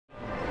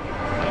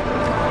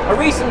A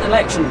recent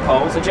election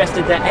poll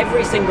suggested that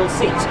every single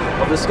seat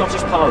of the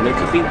Scottish Parliament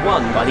could be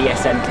won by the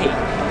SNP.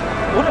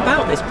 What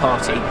about this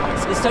party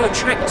is so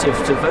attractive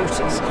to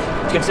voters,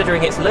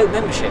 considering its low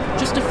membership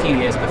just a few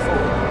years before?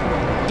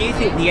 Do you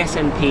think the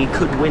SNP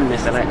could win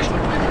this election?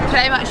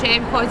 Pretty much,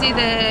 because of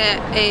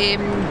the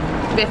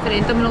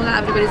referendum and all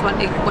that, everybody's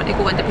wanting to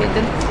go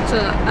independent, so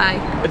aye.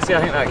 I'd say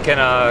I think that kind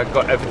of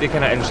got everybody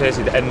kind of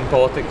interested in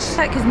politics.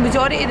 Because the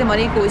majority of the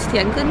money goes to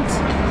England.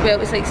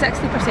 Well, it's like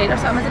 60% or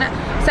something, isn't it?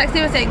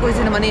 60% goes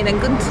to the money in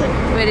England,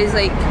 whereas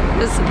like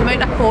there's the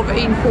amount of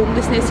poverty and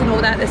homelessness and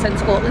all that that's in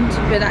Scotland,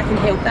 where that can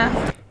help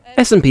that.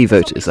 SNP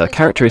voters are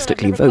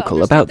characteristically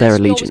vocal about their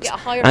allegiance,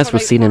 as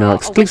was seen in our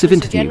exclusive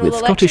interview with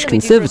Scottish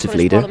Conservative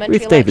leader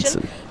Ruth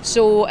Davidson.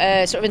 So,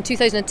 sort of in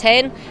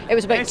 2010, it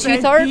was about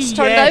 2/3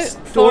 turned out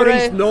for.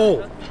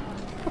 No.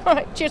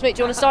 Right, cheers, mate. Do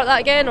you want to start that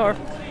again, or?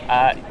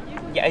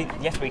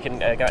 Yes, we can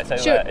go. So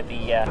sure.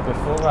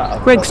 before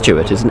that, Greg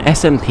Stewart is an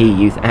SNP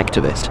youth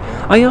activist.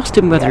 I asked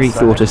him whether he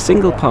thought a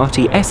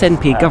single-party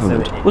SNP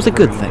government was a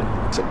good thing.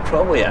 It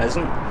probably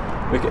isn't.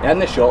 In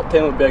the short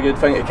term it would be a good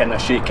thing to kind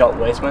of shake up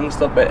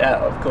Westminster, but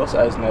of course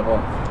it is never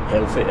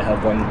healthy to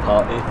have one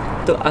party.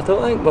 I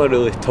don't think we're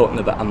really talking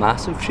about a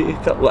massive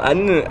shake up. Like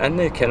in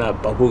the kind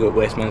of bubble that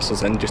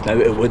Westminster's in just now,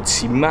 it would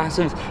seem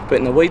massive, but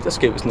in the wider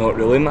scope it's not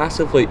really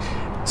massive. Like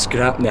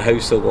scrapping the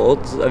House of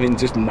Lords, I mean,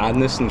 just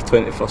madness in the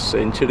 21st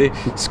century.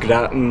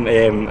 Scrapping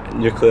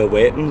nuclear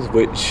weapons,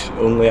 which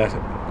only a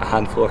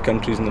handful of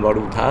countries in the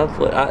world have.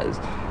 Like that is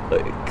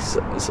like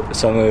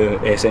some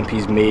of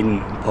SNP's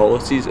main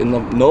policies, and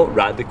they're not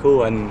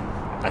radical, and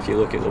if you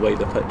look at the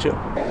wider picture.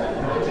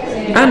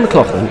 Anne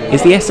McLaughlin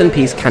is the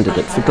SNP's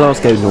candidate for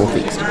Glasgow North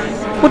East.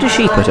 What does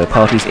she put her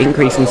party's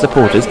increase in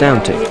supporters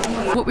down to?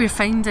 What we're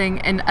finding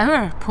in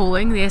our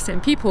polling, the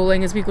SNP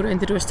polling, as we go around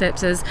the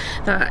doorsteps, is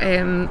that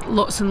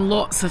lots and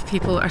lots of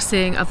people are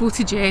saying, I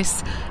voted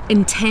yes,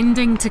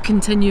 intending to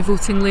continue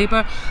voting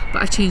Labour,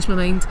 but I changed my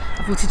mind,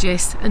 I voted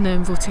yes, and now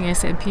I'm voting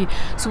SNP.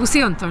 So we'll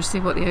see on Thursday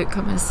what the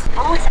outcome is.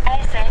 Vote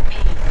SNP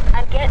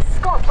and get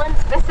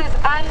Scotland's Mrs.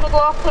 Anne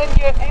McLaughlin,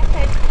 your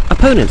SNP.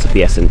 Opponents of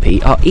the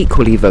SNP are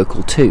equally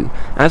vocal too,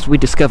 as we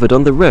discovered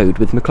on the road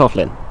with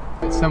McLaughlin.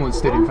 Someone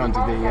stood in front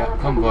of the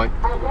convoy. There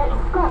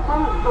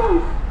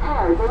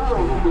we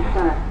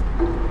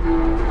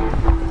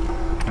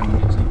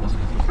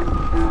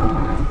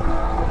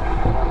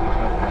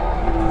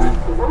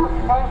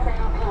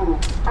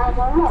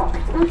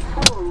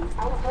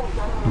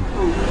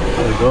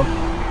go.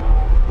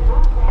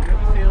 Do you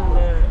ever feel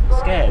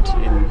scared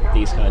in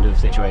these kind of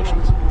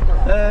situations?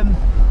 A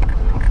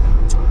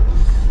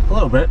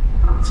little bit.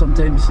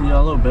 Sometimes, yeah,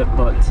 a little bit,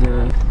 but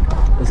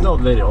it's not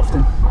very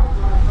often.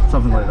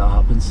 Something like that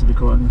happens, to be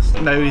quite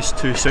honest. Now is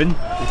too soon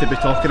to be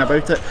talking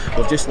about it.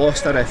 We've just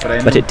lost a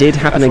referendum. But it did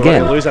happen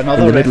again, in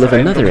the middle of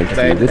another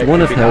interview with one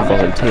of her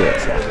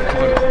volunteers.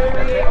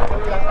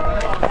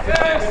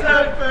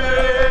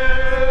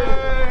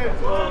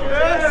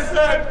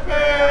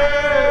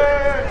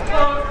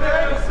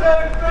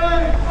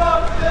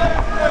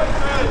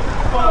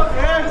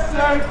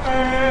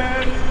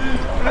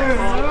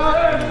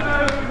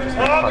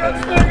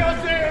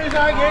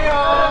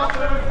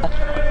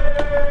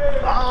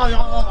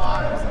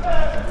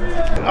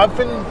 I've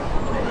been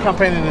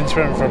campaigning in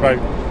Sweden for about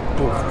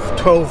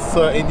 12,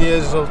 13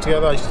 years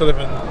altogether. I used to live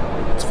in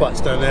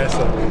flats down there,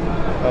 so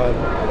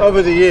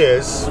over the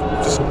years,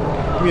 just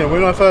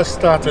when I first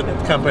started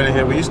campaigning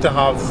here, we used to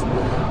have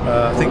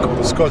I think called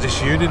the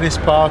Scottish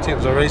Unionist Party. It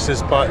was a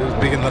racist party. It was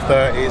big in the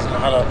 30s and it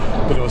had a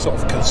bit of a sort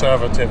of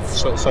conservative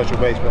sort of social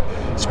base, but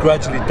it's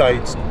gradually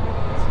died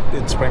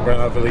in Springburn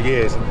over the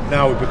years, and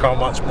now we've become a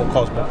much more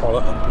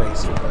cosmopolitan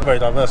place, very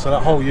diverse. So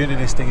that whole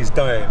unionist thing is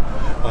dying.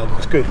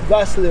 It's good.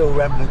 That's the little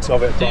remnants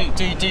of it.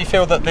 Do you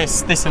feel that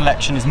this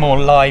election is more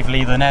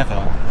lively than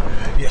ever?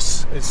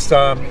 Yes, it's.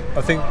 I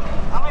think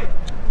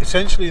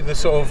essentially the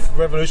sort of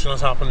revolution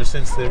has happened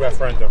since the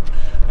referendum,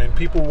 and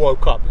people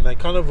woke up and they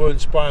kind of were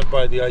inspired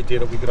by the idea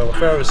that we could have a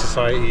fairer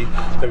society,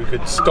 that we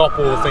could stop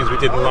all the things we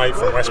didn't like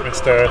from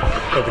Westminster,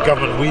 that the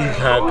government we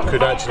had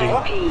could actually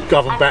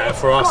govern better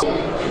for us.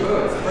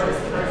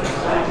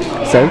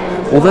 So,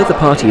 although the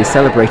party is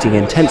celebrating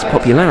intense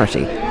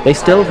popularity, they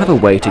still have a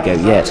way to go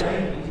yet.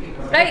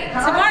 Right,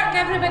 to work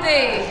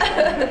everybody!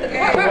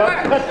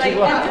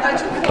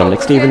 Work.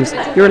 Dominic Stevens,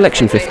 your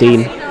Election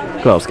 15,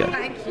 Glasgow.